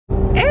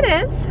It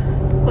is,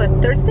 what,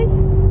 Thursday?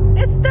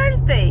 It's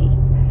Thursday,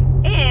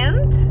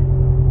 and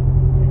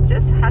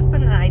just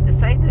husband and I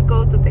decided to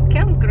go to the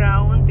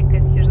campground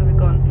because usually we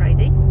go on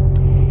Friday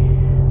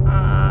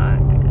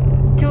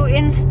to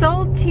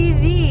install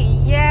TV.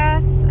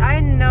 Yes, I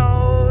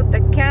know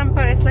the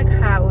camper is like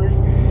house,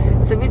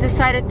 so we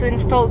decided to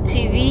install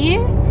TV.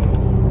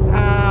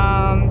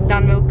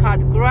 Then we'll cut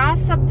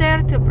grass up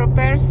there to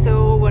prepare,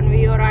 so when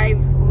we arrive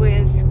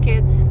with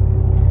kids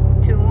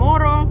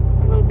tomorrow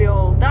will be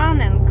all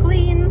done and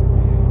clean.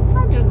 So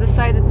I just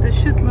decided to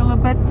shoot a little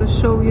bit to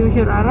show you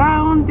here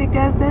around,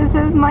 because this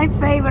is my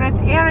favorite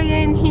area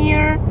in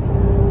here.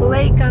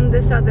 Lake on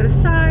this other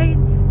side.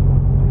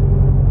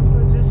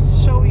 So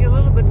just show you a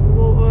little bit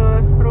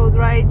road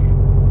ride.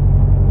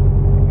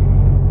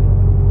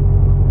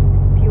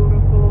 It's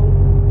beautiful.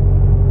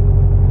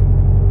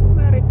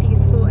 Very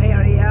peaceful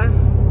area.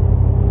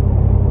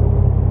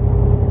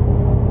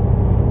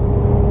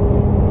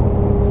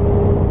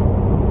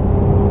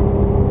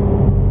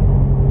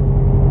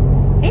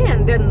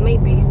 And then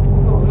maybe,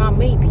 well, not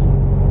maybe,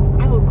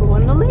 I will go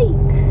on the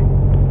lake.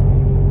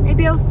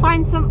 Maybe I'll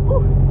find some,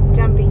 oh,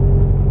 jumpy,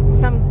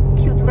 some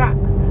cute rock.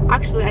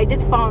 Actually, I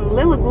did find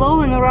little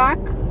glowing rock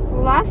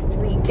last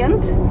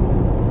weekend.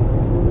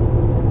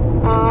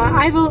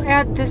 I will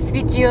add this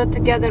video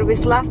together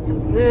with last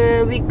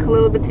week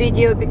little bit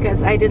video,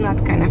 because I did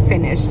not kind of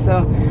finish,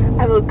 so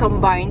I will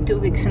combine 2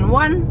 weeks in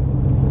one,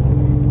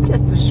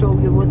 just to show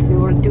you what we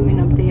were doing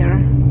up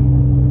there.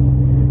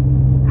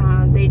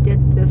 They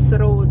did this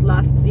road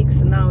last week,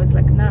 so now it's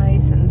like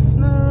nice and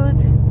smooth.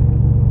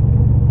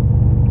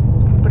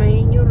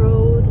 Brand new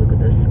road. Look at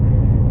this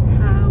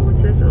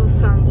houses, all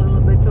sun a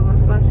little bit over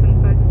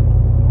flashing, but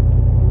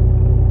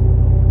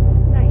it's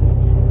nice.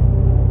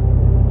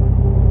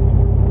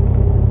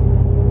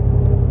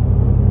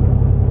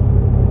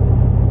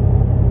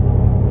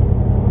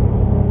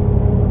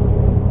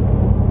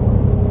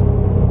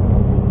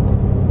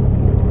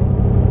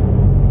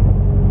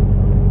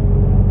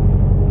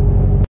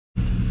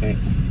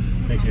 Thanks.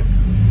 Thank you.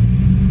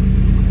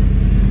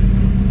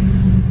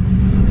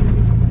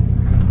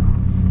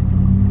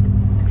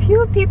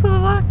 Few people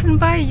walking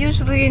by,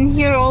 usually in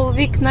here all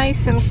week,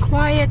 nice and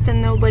quiet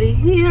and nobody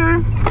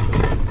here.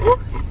 Ooh,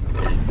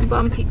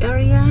 bumpy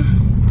area.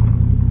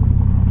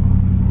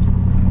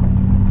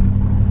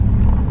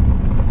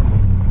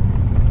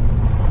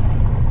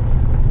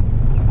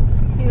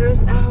 Here's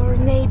our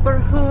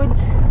neighborhood.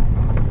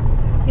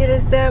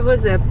 There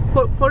was a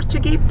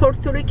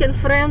Puerto Rican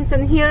friends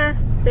in here.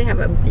 They have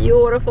a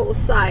beautiful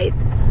side.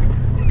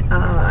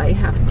 I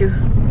have to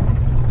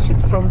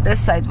shoot from this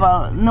side.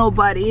 Well,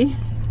 nobody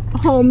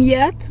home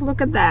yet.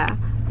 Look at that.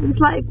 It's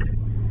like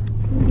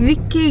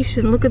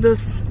vacation. Look at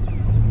this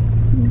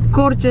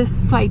gorgeous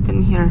sight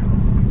in here.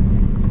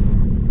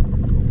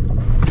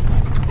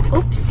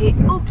 Oopsie,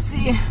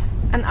 oopsie.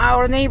 And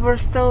our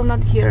neighbor's still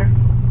not here.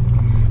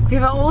 We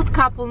have an old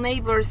couple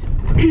neighbors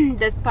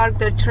that parked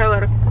their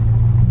trailer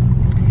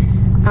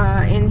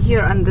in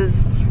here on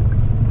this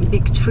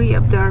big tree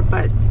up there,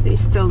 but they're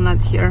still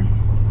not here.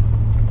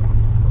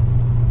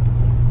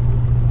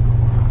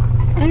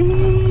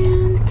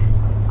 And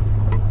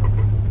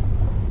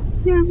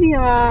here we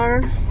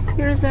are.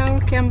 Here's our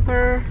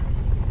camper.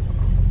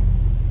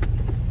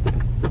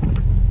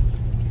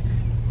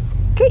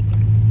 Okay,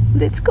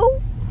 let's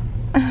go.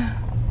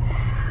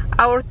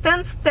 Our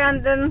tent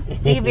standing.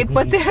 See, we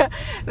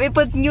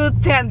put new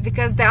tent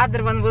because the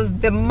other one was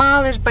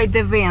demolished by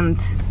the wind.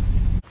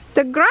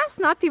 The grass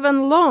not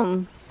even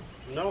long.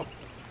 No.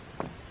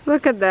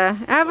 Look at that.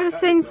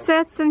 Everything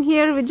sits in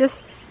here. We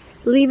just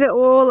leave it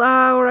all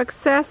our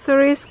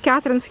accessories.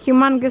 Catherine's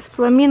humongous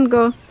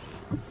flamingo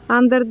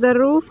under the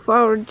roof.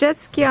 Our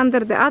jet ski under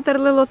the other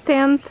little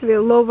tent. We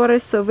lower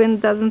it so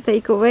wind doesn't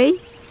take away.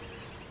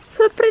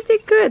 So pretty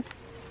good.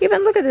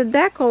 Even look at the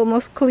deck,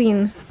 almost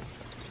clean.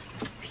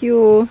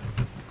 Few.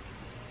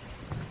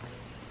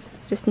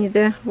 Just need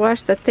to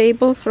wash the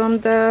table from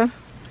the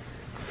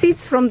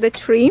seats from the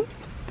tree.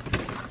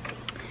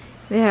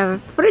 We have a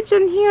fridge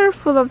in here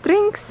full of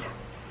drinks,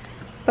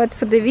 but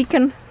for the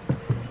weekend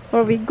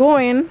where we're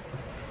going,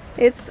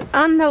 it's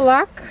on the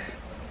lock,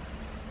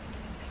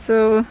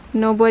 so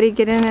nobody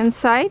getting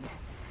inside,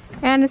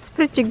 and it's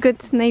pretty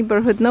good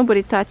neighborhood.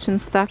 Nobody touching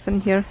stuff in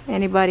here,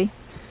 anybody.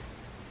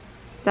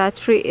 That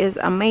tree is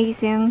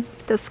amazing.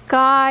 The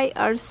sky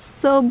are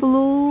so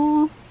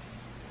blue.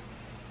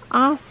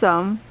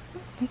 Awesome.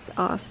 It's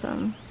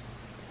awesome.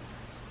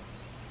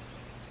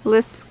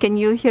 Liz, can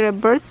you hear a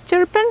birds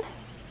chirping?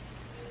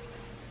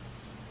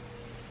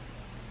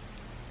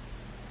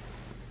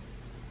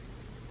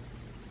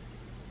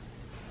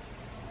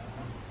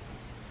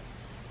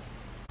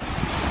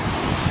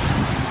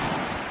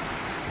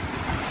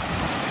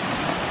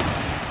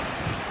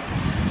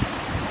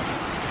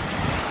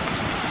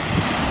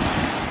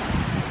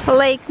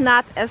 Lake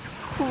not as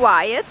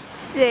quiet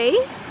today,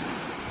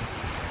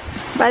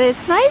 but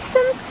it's nice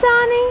and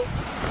sunny.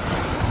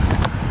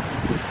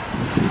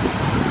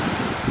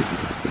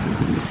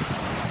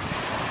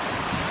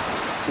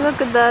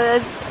 Look at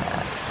the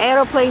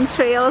aeroplane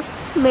trails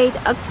made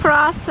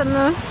across in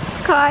the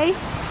sky.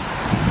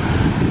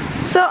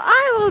 So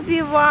I will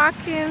be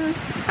walking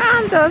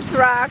on those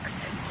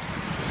rocks,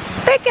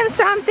 picking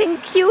something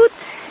cute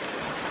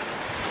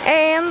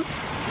and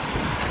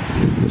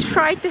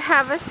try to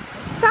have a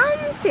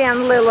something a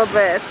little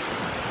bit.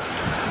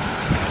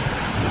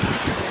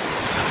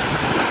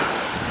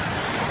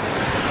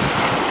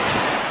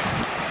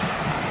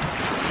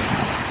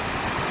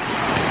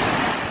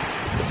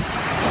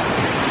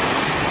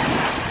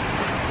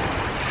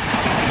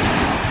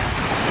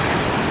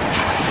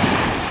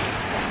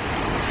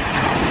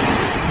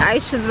 I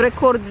should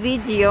record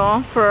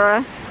video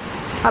for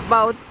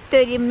about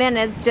 30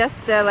 minutes, just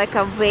like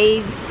a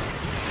waves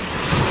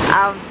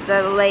of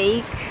the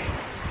lake,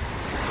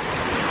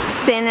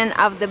 singing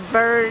of the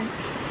birds,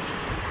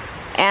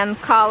 and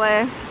call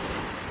it,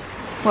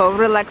 well,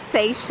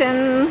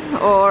 relaxation,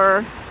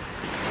 or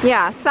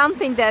yeah,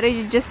 something that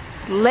you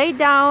just lay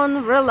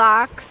down,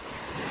 relax,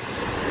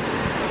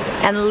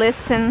 and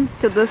listen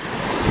to those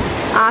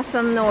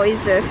awesome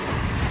noises.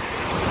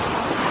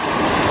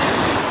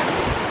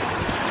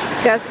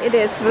 Because it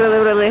is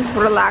really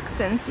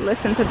relaxing to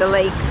listen to the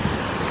lake.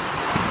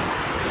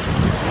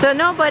 So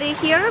nobody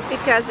here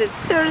because it's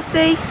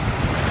Thursday.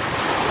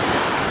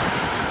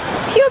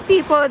 Few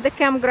people at the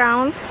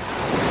campground,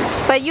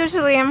 but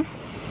usually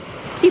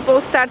people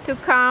start to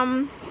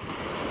come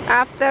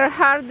after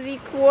hard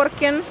week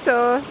working.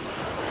 So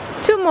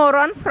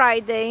tomorrow on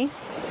Friday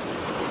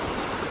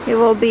it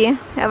will be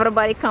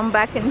everybody come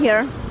back in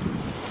here.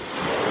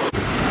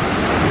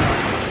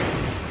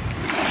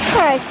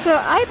 Alright, so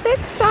I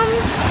picked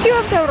few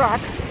of the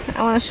rocks.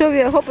 I want to show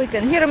you, I hope you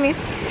can hear me.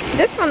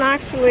 This one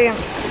actually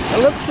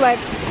looks like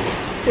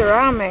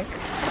ceramic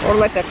or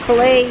like a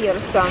clay or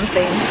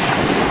something.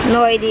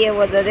 No idea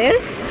what it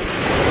is.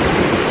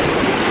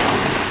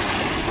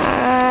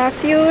 A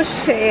few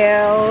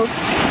shells.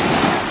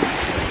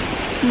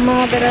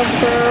 Mother of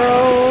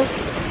pearls.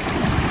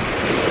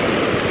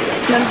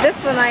 Now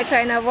this one I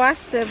kind of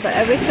washed it, but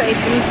I wish I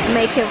didn't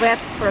make it wet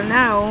for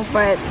now,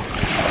 but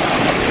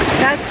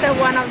that's the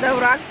one of the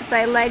rocks that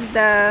I like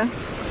the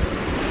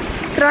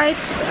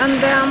stripes on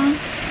them.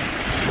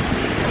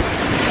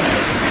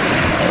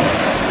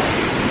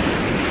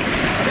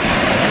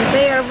 And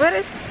they are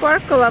very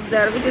sparkle up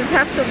there. We just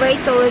have to wait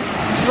till it's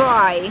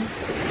dry.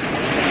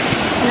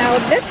 Now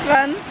this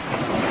one,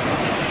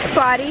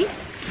 spotty.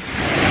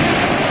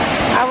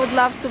 I would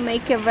love to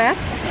make it wet.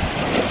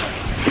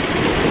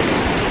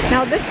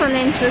 Now this one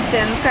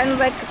interesting, kind of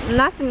like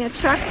nothing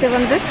attractive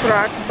on this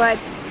rock, but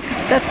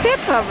the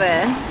tip of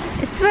it,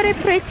 it's very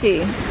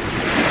pretty.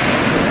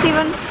 It's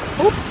even,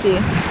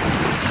 oopsie.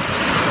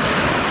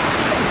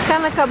 It's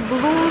kind of like a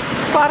blue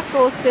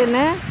sparkles in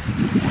it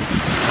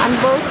on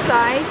both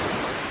sides.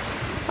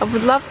 I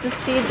would love to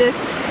see this,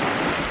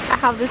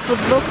 how this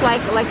would look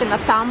like in a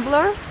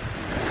tumbler.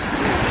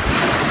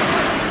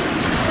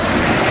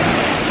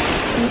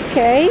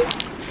 Okay.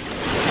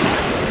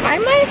 I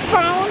might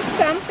found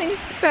something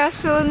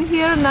special in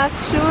here, not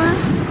sure.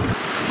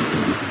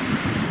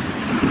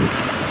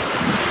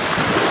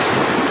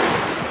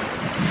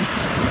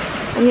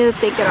 I need to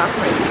take it off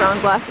my round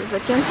glasses. I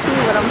can't see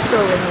what I'm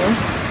showing you.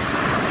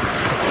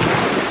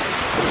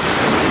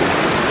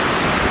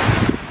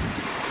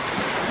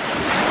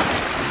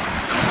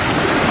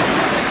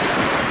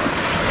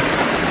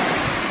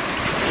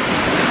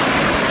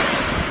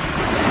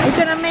 I'm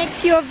gonna make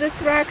few of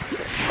these rocks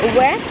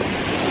wet,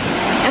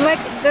 and like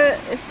the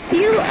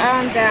feel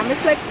on them,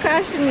 it's like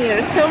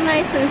cashmere, so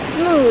nice and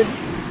smooth.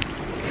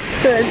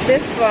 So is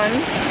this one,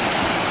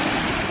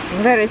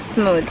 very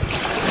smooth.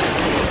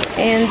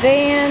 And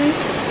then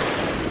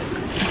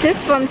this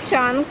one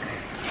chunk,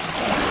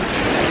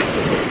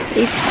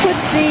 it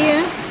could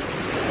be,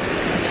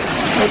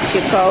 what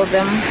you call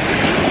them?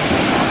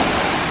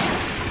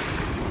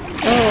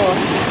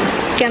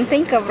 Oh, can't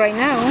think of right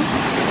now.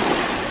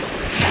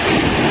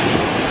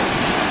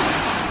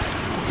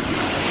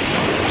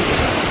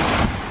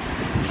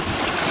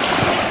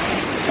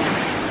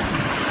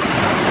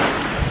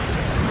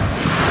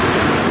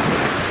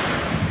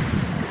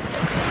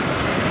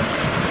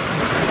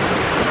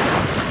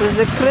 There's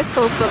the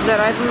crystals up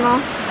there, I don't know.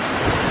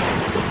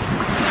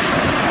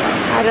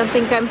 I don't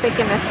think I'm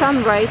picking a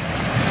sun right.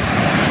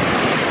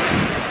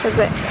 Because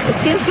it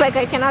seems like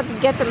I cannot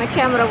get on the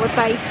camera what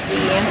I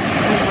see in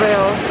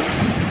real.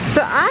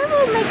 So I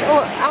will make,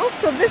 oh,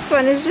 also this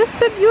one is just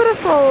a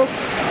beautiful,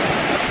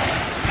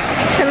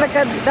 kind of like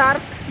a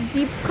dark,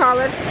 deep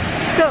colors.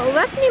 So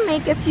let me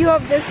make a few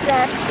of these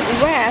rocks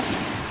wet.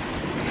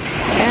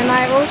 And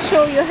I will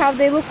show you how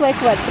they look like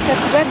wet.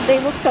 Because wet they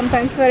look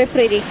sometimes very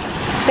pretty.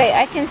 Okay,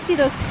 I can see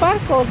those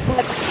sparkles,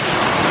 but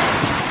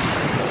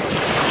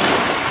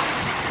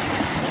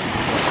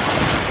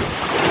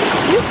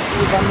you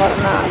see them or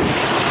not?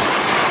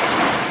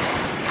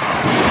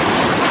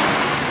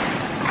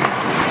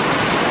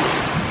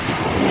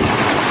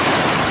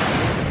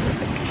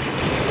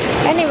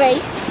 Anyway,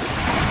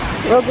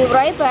 we'll be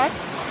right back.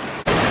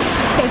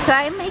 Okay, so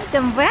I make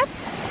them wet,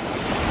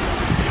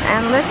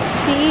 and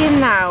let's see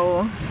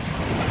now.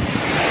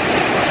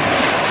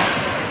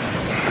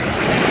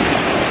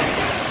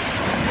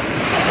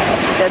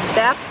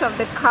 of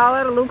the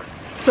color looks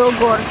so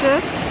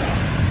gorgeous.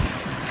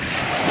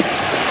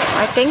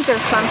 I think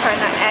there's some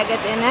kind of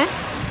agate in it.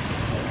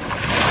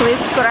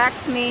 Please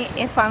correct me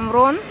if I'm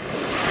wrong.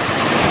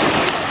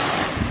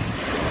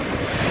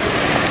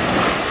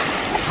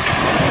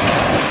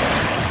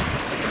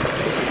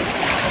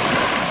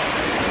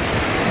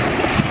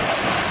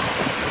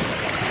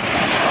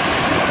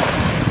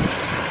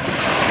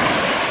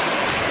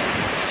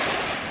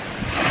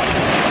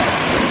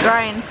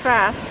 Drying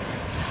fast.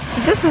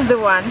 This is the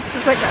one.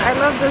 It's like, I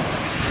love this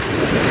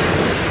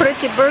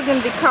pretty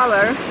burgundy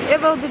color. It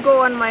will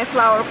go on my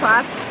flower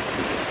pot.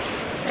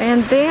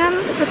 And then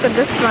look at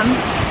this one.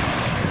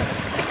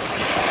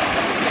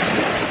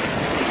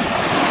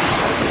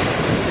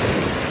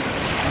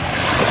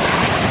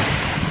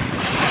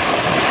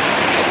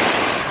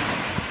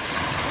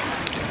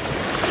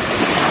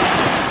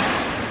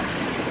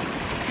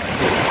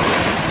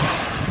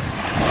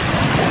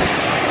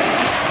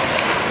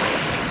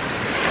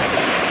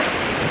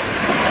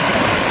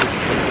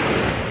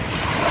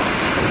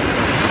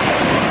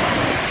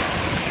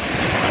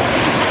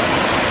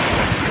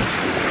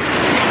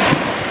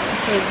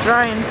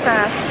 Drying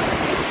fast.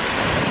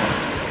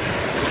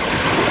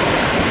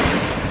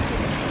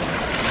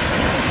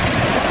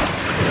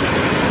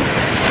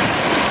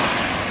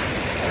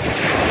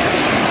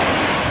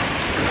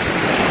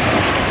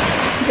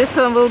 This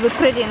one will be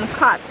pretty and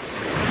cut.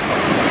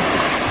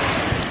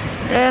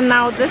 And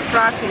now this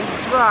rock is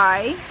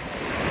dry.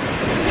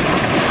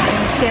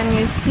 And can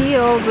you see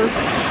all those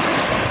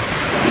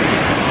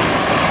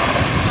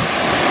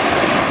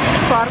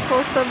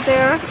sparkles up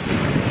there?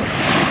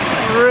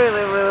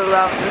 Really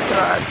love these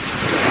rocks.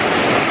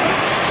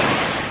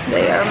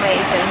 They are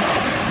amazing.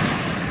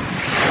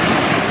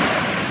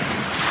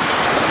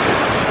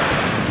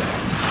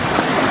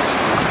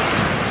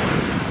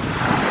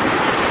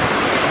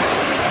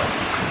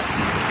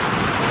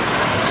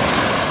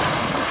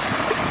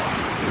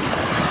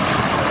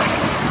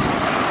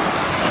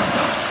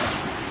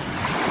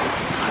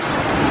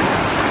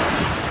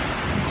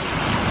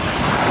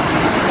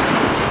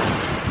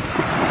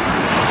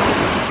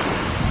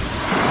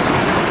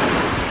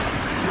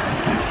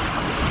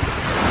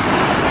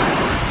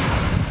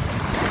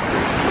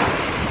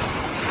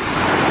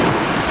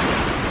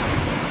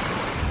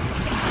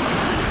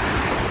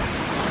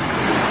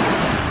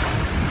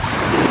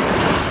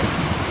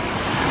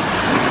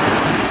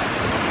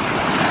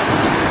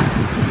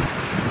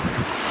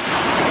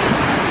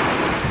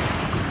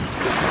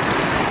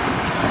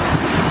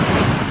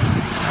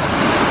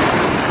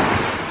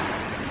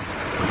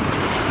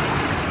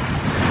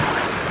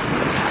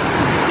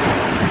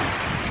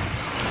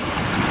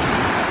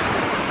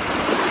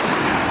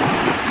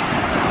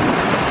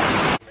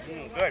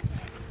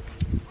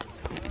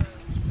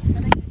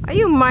 Are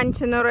you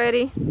munching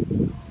already?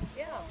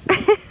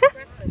 Yeah.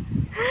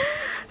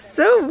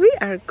 So we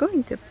are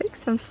going to pick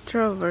some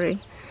strawberry.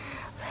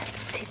 Let's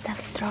see the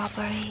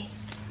strawberry.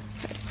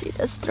 Let's see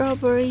the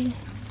strawberry.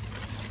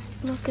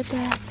 Look at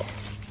that.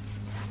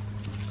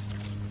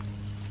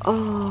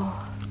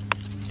 Oh,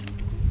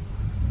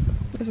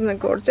 isn't it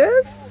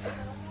gorgeous?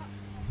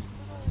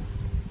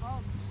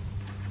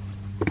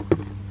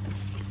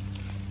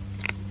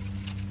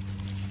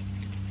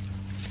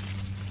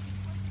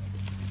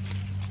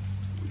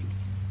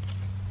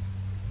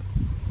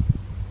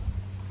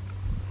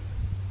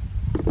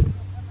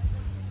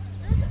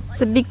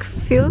 It's a big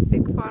field,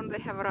 big farm. They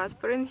have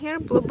raspberry in here,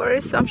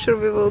 blueberries, so I'm sure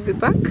we will be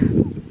back.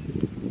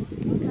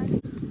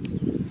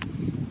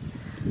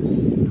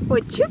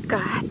 What you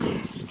got?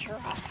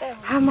 Strawberry.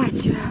 How much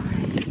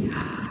strawberry?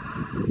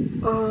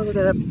 Oh, look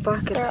at the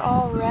bucket. They're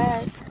all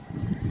red.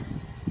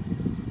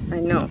 I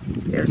know,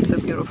 they're so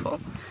beautiful.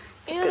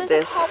 Ew, look at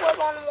there's this. a cobweb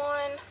on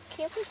one.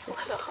 Can you please pull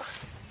it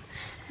off?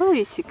 Where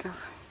is it go?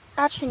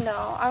 Actually,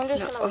 no. I'm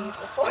just gonna leave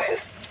this one.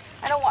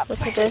 I don't want.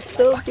 Look at this,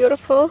 so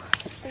beautiful.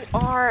 They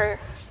are.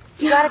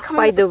 You gotta come.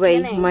 By in the way,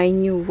 beginning. my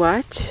new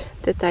watch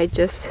that I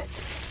just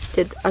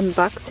did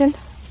unboxing,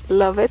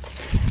 love it.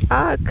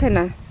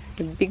 Kinda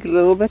big a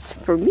little bit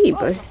for me,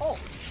 but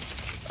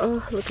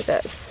oh, look at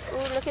this.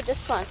 Ooh, look at this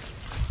one.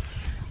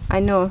 I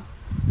know.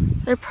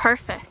 They're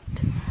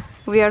perfect.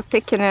 We are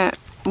picking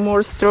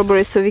more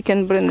strawberries so we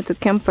can bring it to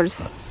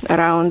campers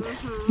around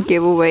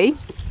giveaway.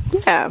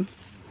 Yeah.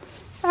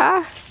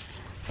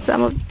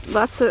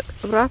 Lots of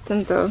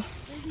rotten though.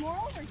 There's more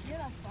over here.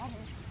 That's better.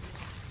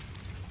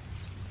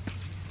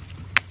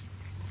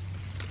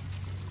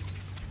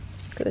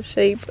 Look at the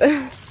shape.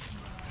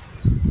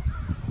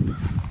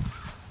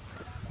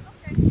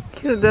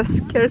 Here's the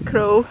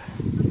scarecrow.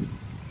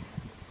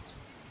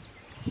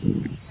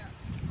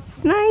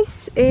 It's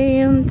nice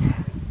and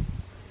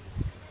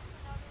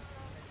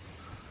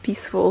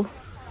peaceful.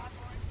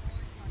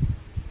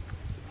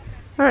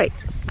 Alright,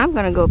 I'm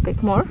gonna go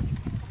pick more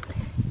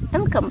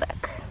and come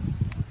back.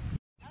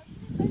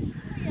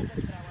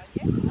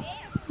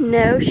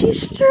 No,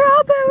 she's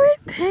strawberry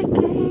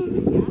picking.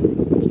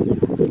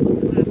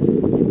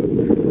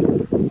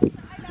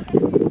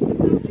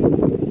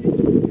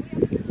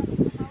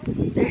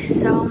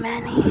 There's so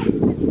many.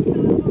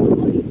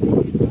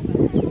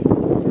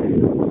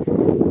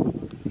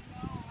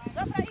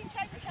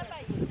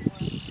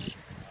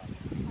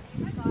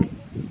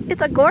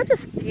 a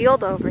gorgeous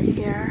field over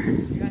here.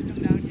 You guys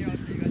come down here, I'll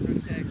show you guys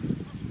real quick.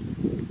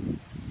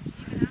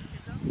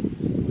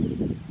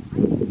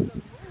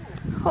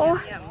 Oh,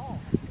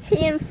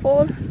 he in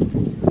full.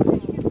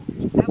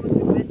 That was a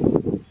good,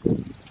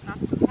 not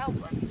to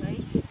help us,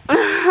 right?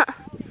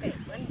 Okay,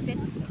 let me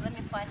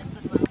find a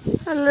good one.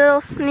 A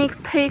little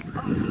sneak peek.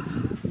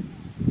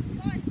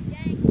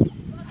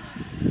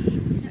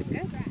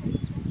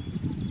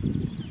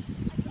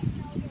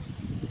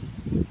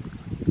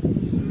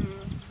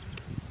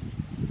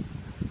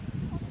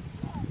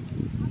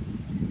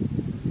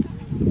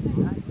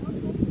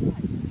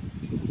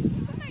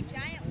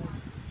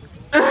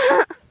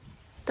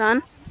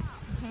 Done.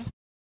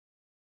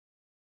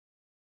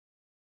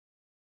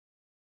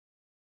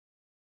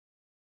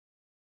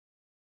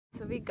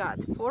 So we got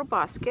 4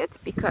 baskets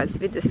because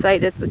we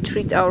decided to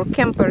treat our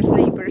campers,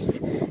 neighbors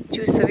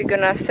too. So we're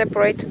gonna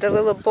separate the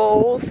little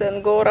bowls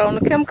and go around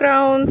the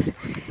campground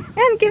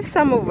and give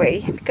some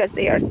away because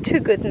they are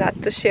too good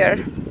not to share.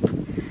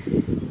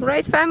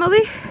 Right,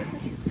 family?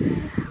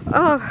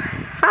 Oh,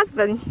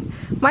 husband,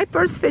 my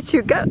purse fits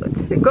you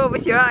good. Go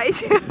with your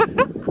eyes.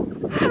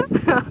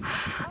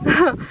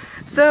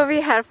 So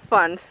we had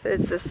fun.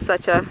 It's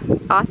such a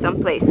awesome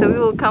place. So we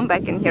will come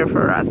back in here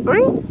for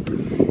raspberry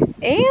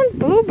and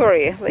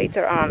blueberry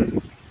later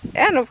on.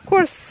 And of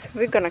course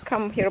we're gonna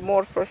come here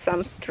more for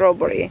some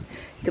strawberry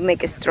to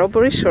make a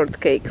strawberry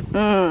shortcake.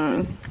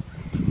 Alright.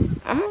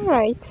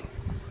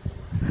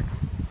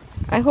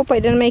 I hope I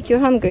didn't make you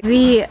hungry.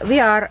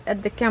 We are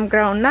at the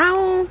campground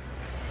now.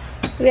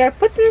 We are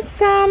putting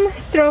some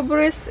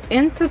strawberries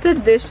into the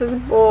dishes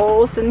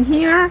bowls in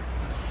here.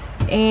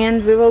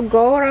 And we will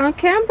go around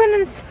camping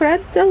and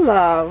spread the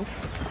love.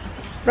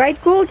 Right,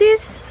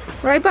 Goldies?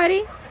 Right,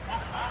 buddy?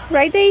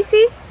 Right,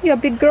 Daisy? You're a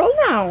big girl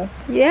now.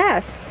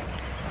 Yes.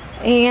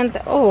 And,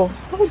 oh,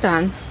 hold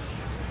on.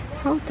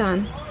 Hold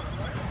on.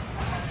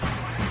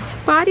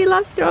 Buddy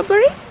loves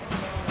strawberry?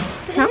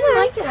 Come on.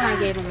 Like it when I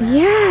gave him that.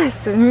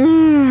 Yes.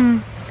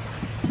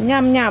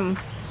 Yum, yum.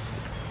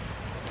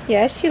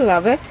 Yes, she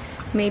love it.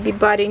 Maybe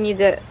Buddy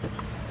need a...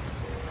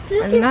 She's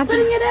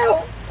putting it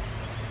out.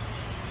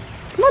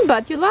 Come on,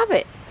 Bud, you love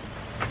it.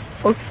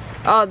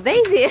 Oh,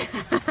 Daisy.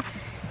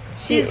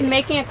 She's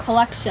making a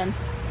collection.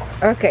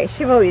 Okay,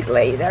 she will eat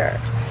later.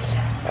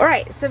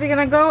 Alright, so we're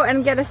gonna go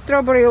and get a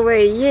strawberry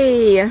away.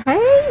 Yay.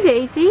 Hey,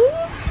 Daisy.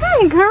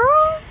 Hi,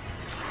 girl.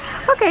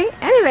 Okay,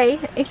 anyway,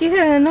 if you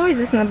hear any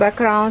noises in the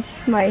background,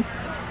 it's my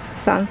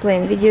son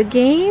playing video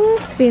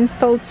games. We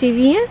installed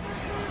TV.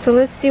 So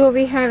let's see what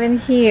we have in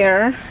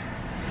here.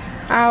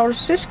 Our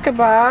shish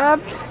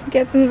kebab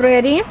getting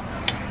ready.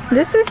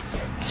 This is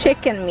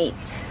chicken meat.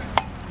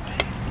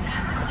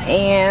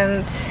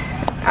 And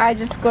I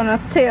just gonna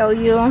tell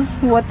you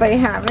what I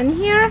have in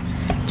here,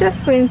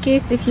 just for in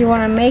case if you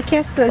want to make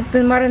it. So it's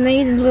been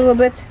marinated a little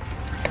bit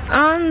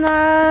on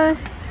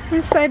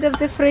inside of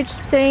the fridge,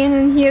 staying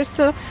in here.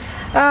 So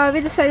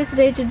we decided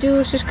today to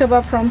do shish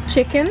kebab from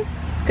chicken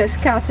because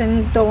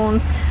Catherine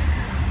don't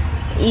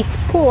eat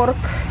pork.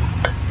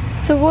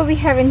 So what we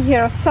have in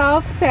here: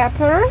 salt,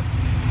 pepper,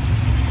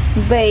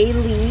 bay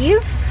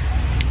leaf,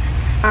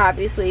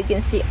 obviously you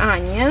can see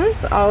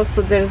onions,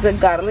 also there's the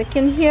garlic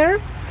in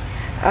here.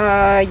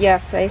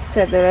 Yes, I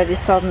said already,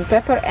 salt and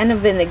pepper and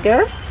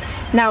vinegar.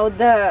 Now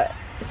the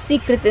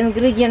secret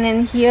ingredient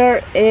in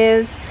here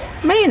is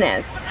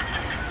mayonnaise.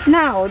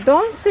 Now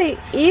don't say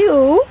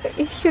ew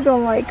if you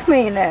don't like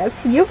mayonnaise.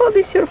 You will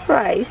be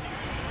surprised.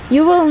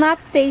 You will not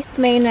taste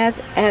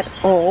mayonnaise at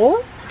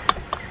all,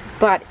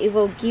 but it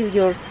will give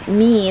your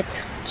meat,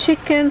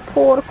 chicken,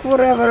 pork,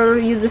 whatever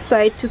you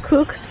decide to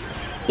cook,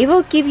 it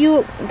will give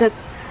you that,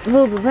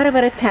 will be very,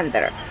 very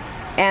tender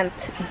and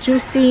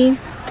juicy.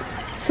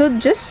 So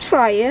just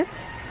try it,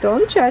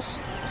 don't judge.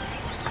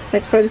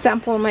 Like for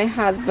example, my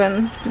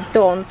husband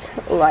don't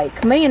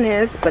like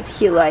mayonnaise, but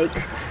he like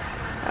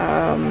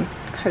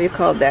how you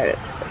call that?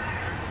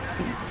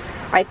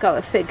 I call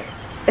it fig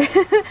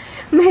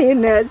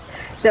mayonnaise.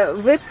 The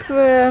whip,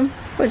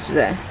 what's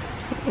that?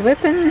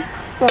 Whipping?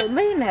 Well,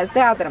 mayonnaise,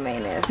 the other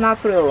mayonnaise,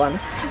 not real one.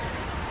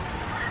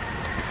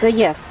 So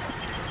yes,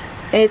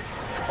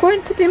 it's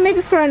going to be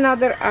maybe for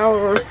another hour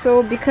or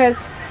so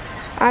because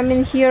I'm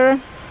in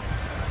here.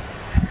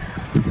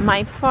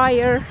 My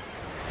fire,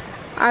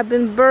 I've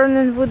been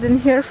burning wood in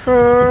here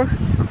for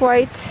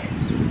quite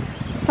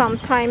some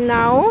time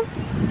now,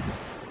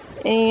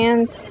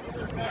 and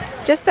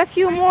just a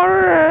few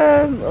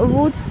more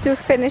woods to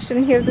finish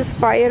in here this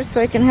fire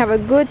so I can have a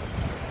good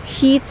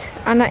heat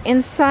on the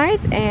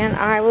inside. And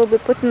I will be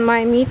putting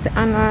my meat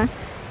on a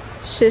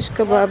shish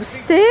kebab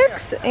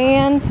sticks.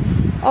 And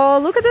oh,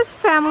 look at this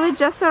family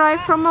just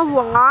arrived from a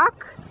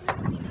walk.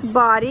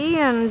 Buddy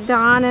and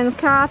Don and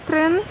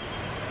Catherine.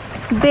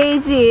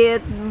 Daisy,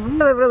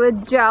 really, really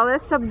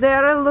jealous up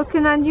there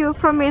looking at you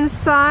from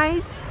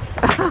inside.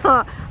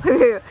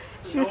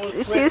 she's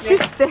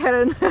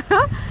staring.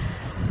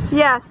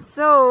 Yes,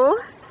 so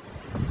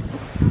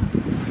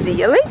see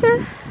you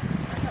later.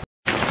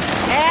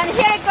 And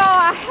here we go,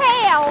 a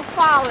hail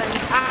falling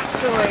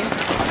actually.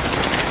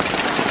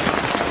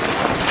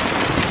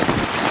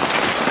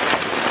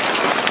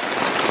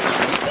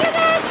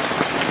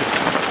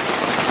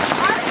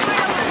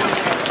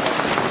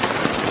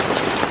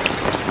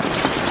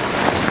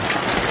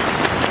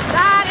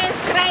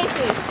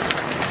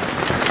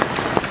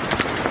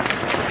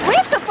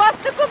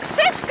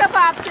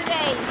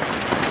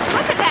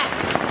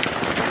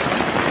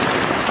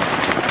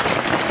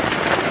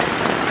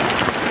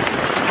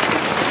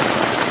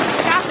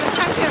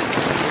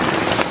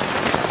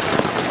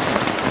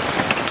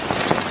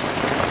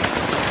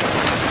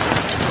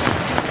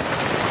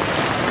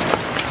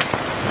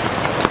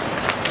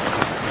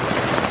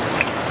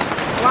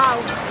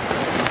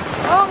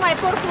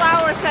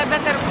 flowers I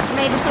better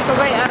maybe put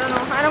away. I don't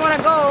know. I don't want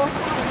to go.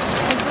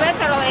 It's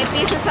literally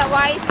pieces of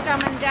ice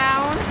coming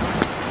down.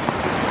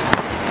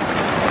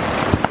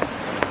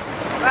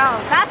 Well,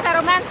 that's a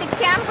romantic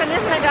camping,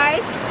 isn't it,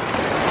 guys?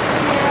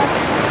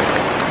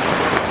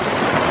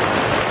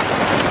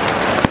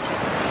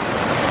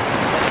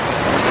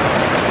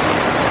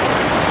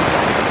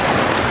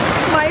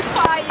 My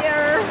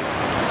fire!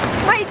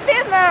 My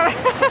dinner!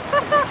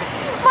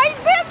 My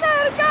dinner,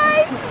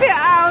 guys! We're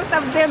out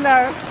of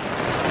dinner.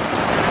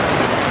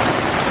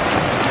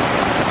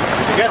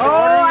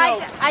 Oh,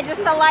 I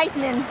just saw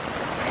lightning.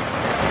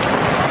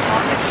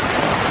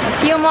 A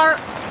few more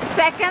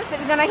seconds,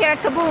 we're gonna hear a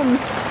kabooms.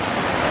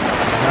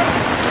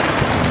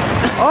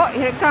 Oh,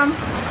 here it comes.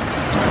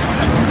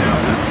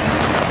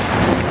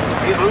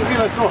 I'm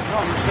gonna go. No,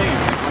 I'm saying.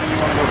 Where do you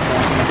want to go?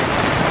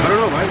 I don't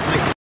know, right?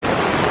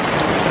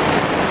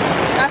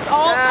 That's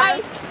all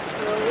ice.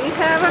 We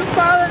haven't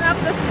fallen off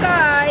the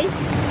sky.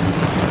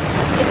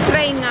 It's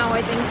rain now,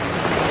 I think.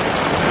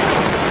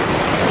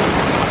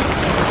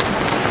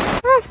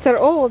 After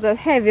all that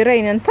heavy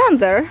rain and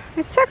thunder,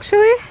 it's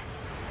actually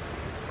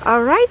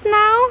alright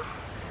now,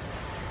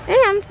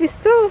 and we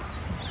still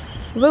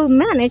will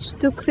manage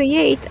to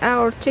create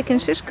our chicken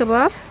shish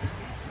kebab.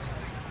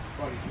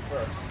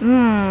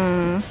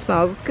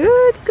 Smells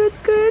good, good,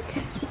 good.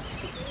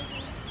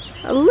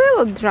 A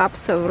little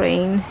drops of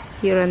rain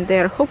here and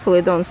there.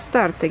 Hopefully don't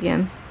start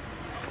again.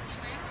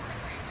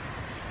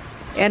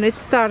 And it's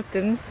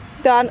starting.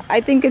 Done. I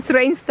think it's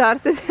rain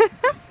started.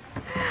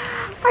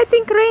 I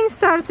think rain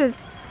started.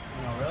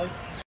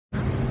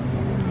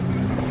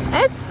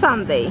 It's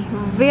Sunday.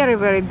 Very,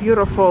 very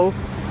beautiful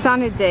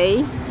sunny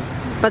day.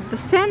 But the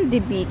sandy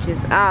beach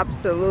is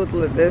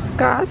absolutely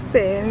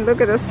disgusting.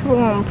 Look at the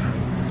swamp.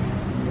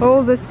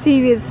 All the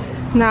seaweeds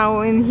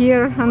now in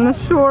here on the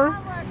shore.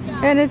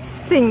 And it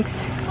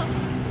stinks.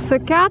 So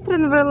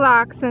Catherine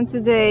relaxing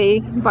today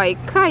by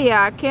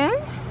kayaking.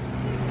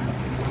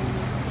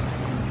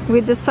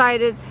 We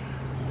decided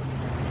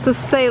to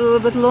stay a little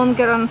bit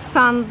longer on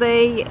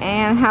Sunday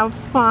and have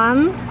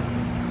fun.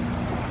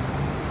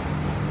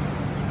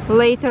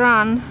 Later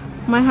on,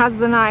 my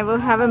husband and I will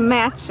have a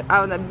match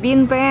on a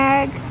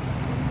beanbag.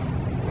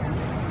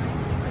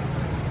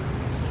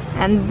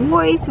 And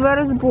boys, where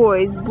is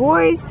boys?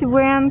 Boys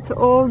went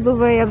all the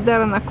way up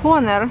there in the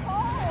corner.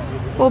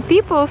 Well,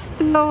 people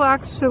still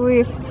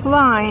actually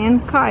flying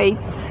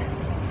kites.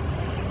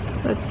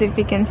 Let's see if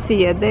we can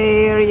see it.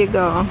 There you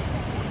go.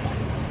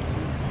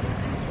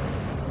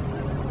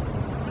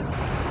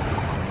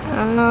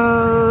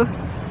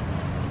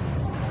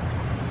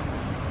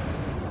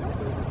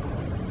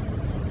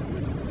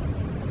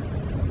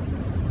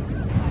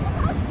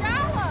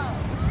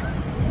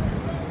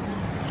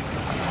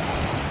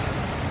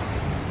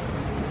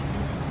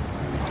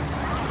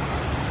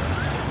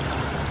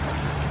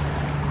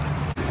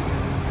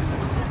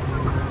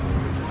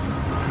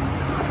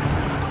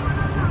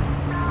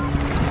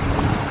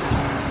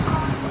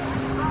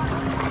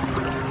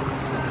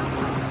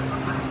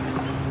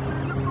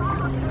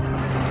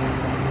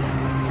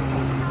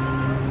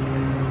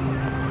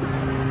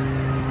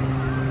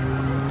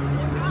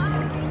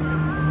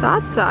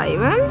 That's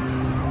Ivan.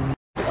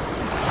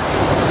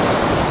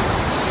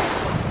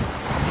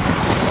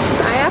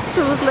 I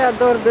absolutely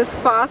adore these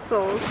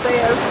fossils. They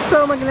are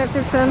so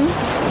magnificent.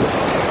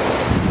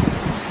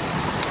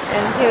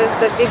 And here's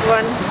the big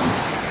one.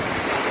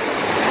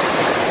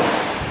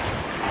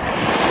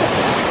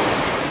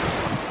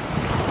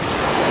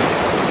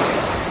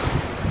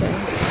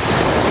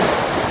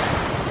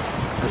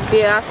 Would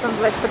be awesome,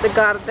 like for the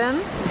garden,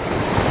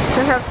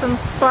 to have some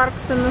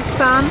sparks in the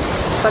sun.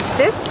 But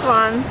this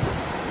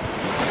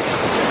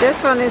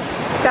one is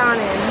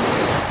stunning.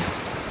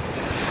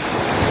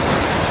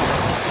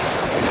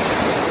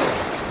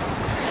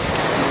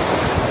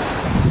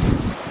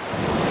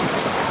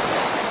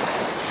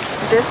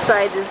 This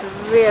side is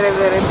very,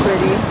 very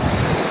pretty.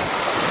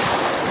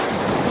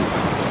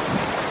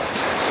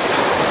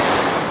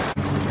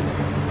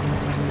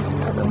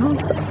 I don't know.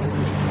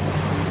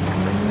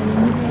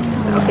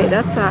 Okay,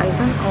 that's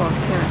Ivan. Oh,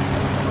 here.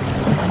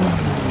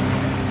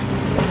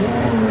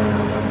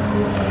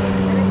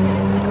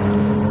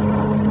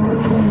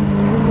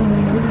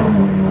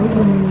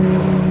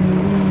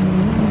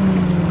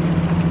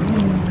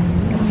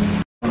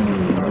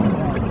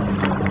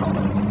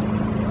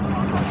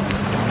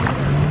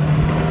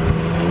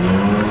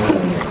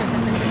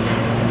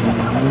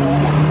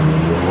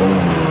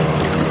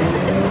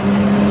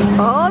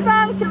 Hold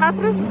on,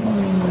 Catherine.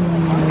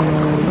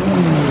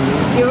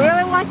 You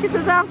really want you to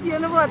dump you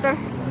in the water.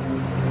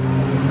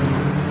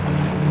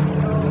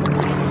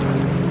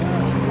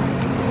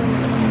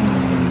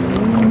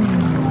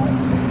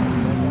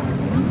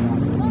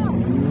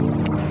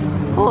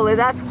 Holy,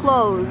 that's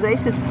closed. They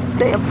should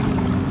stay up.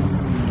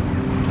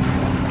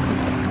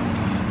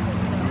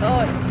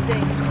 Oh, it's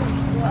dangerous.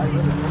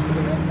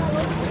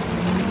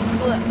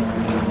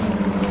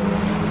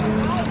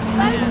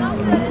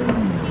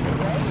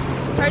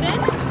 Pardon?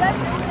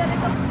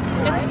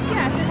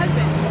 Yeah, it's her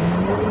husband.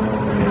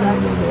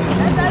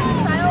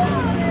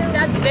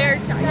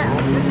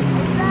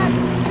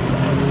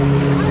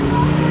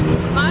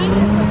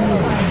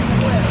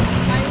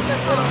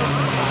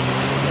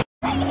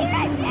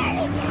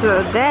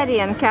 So Daddy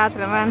and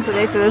Catherine went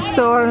today to the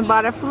store and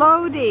bought a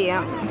floaty.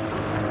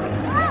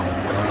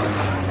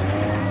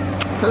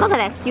 Look at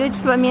that huge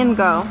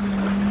flamingo.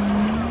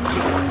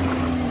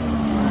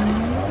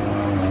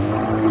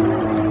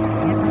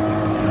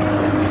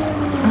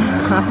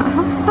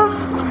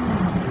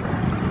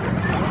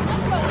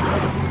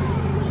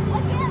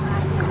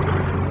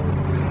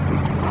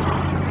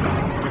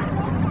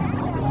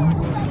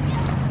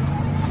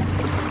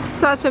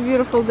 Such a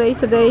beautiful day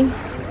today.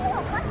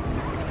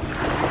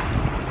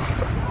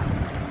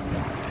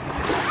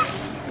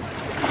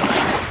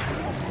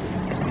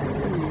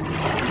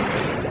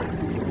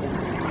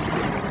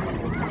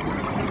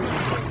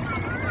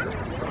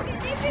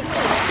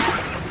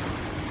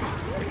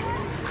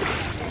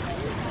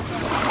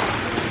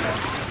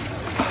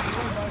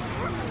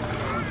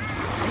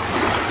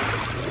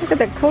 Look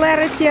at the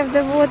clarity of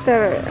the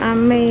water,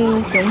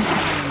 amazing.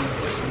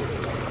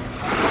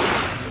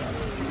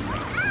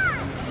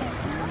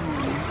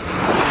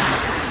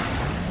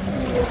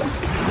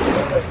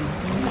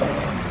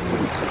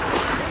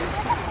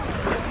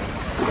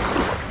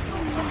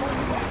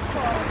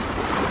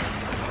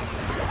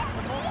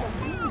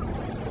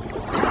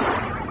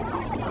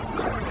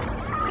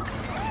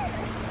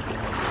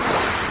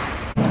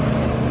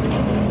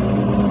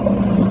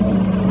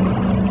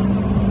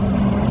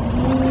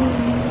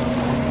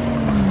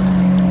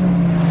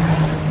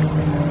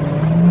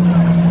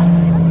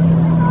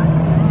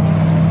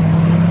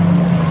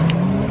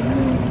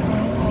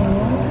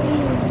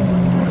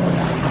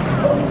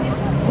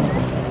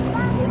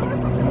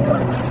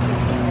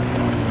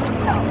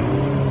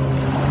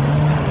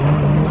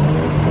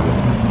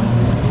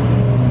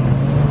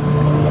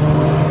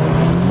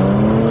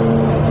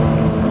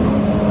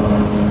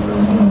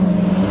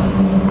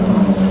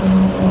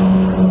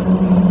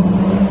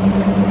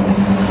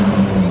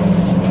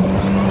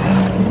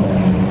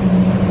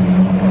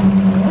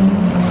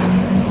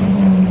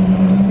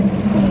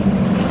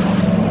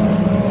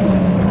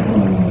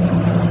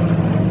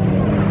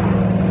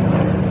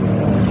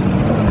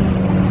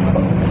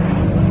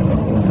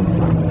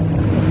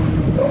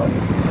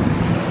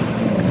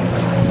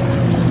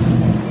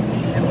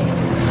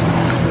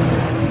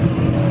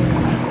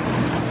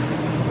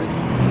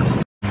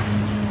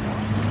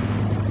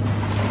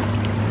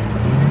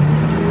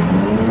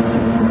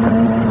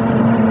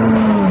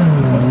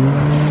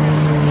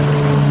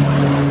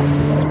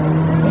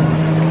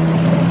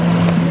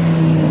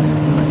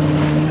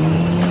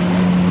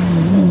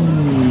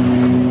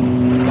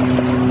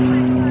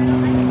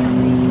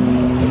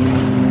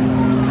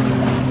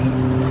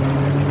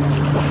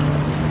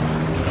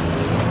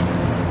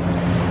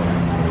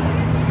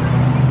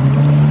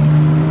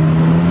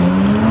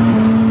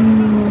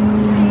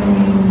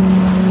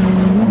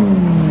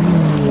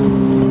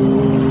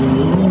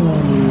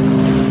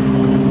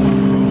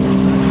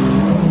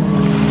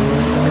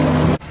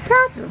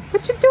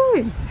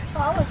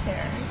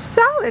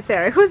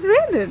 Solitaire. Who's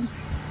winning?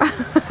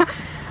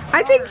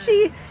 I think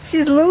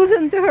she's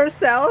losing to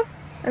herself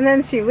and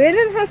then she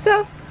winning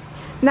herself.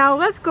 Now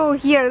let's go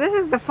here. This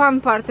is the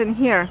fun part in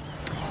here.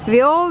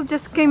 We all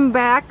just came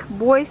back.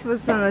 Boys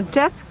was on a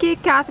jet ski,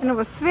 Catherine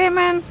was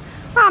swimming.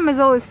 Mom is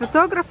always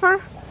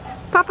photographer.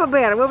 Papa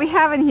Bear, what we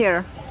having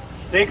here?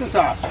 Steak and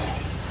sausage.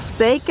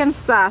 Steak and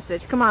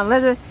sausage. Come on,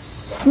 let's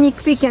sneak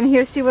peek in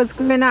here, see what's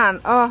going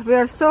on. Oh, we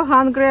are so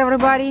hungry,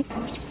 everybody.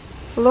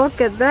 Look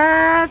at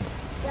that.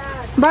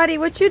 Buddy,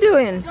 what you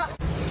doing?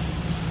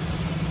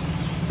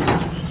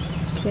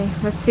 Okay,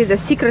 let's see the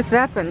secret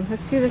weapon.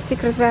 Let's see the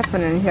secret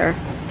weapon in here.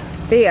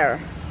 There.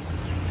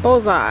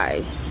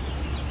 Bullseyes.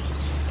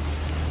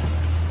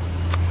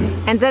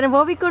 And then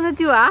what we gonna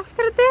do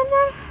after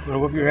dinner? Gonna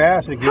whoop your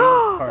ass and get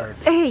hard.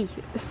 Hey,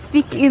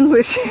 speak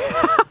English.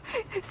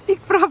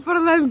 Speak proper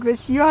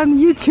language. You're on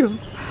YouTube.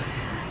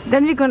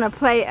 Then we're gonna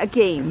play a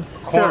game.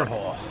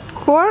 Cornhole. So,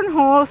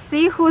 cornhole,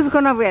 see who's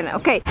gonna win.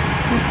 Okay,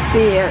 let's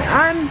see.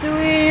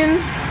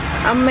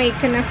 I'm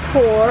making a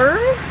corn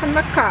on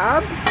the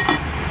cob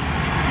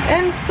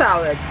and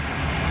salad.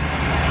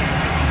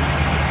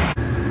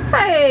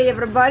 Hey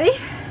everybody,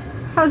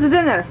 how's the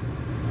dinner?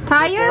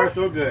 Tired?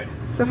 So far so good.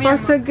 So far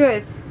so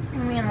good.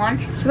 Me and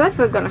lunch. So that's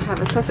what we're gonna have,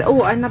 a sausage.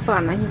 Oh, and a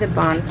bun, I need a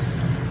bun.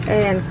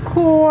 And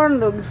corn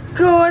looks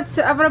good.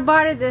 So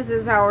everybody, this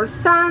is our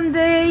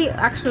Sunday,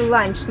 actually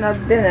lunch, not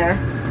dinner.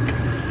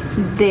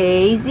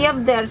 Daisy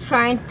up there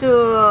trying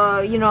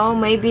to, you know,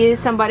 maybe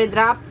somebody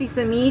drop piece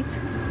of meat.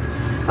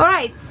 All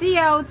right, see you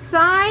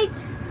outside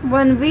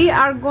when we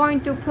are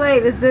going to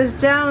play with this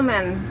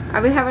gentleman.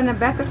 Are we having a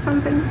bet or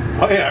something?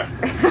 Oh yeah.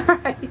 All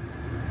right.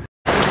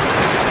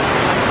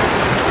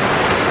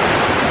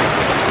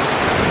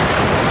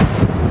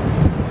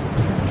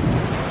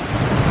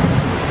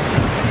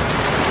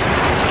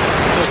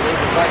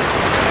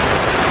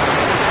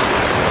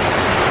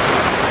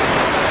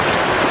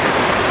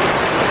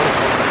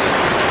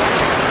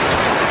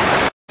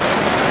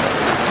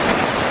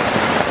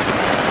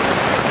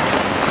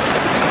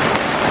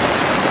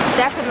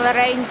 The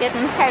rain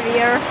getting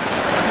heavier.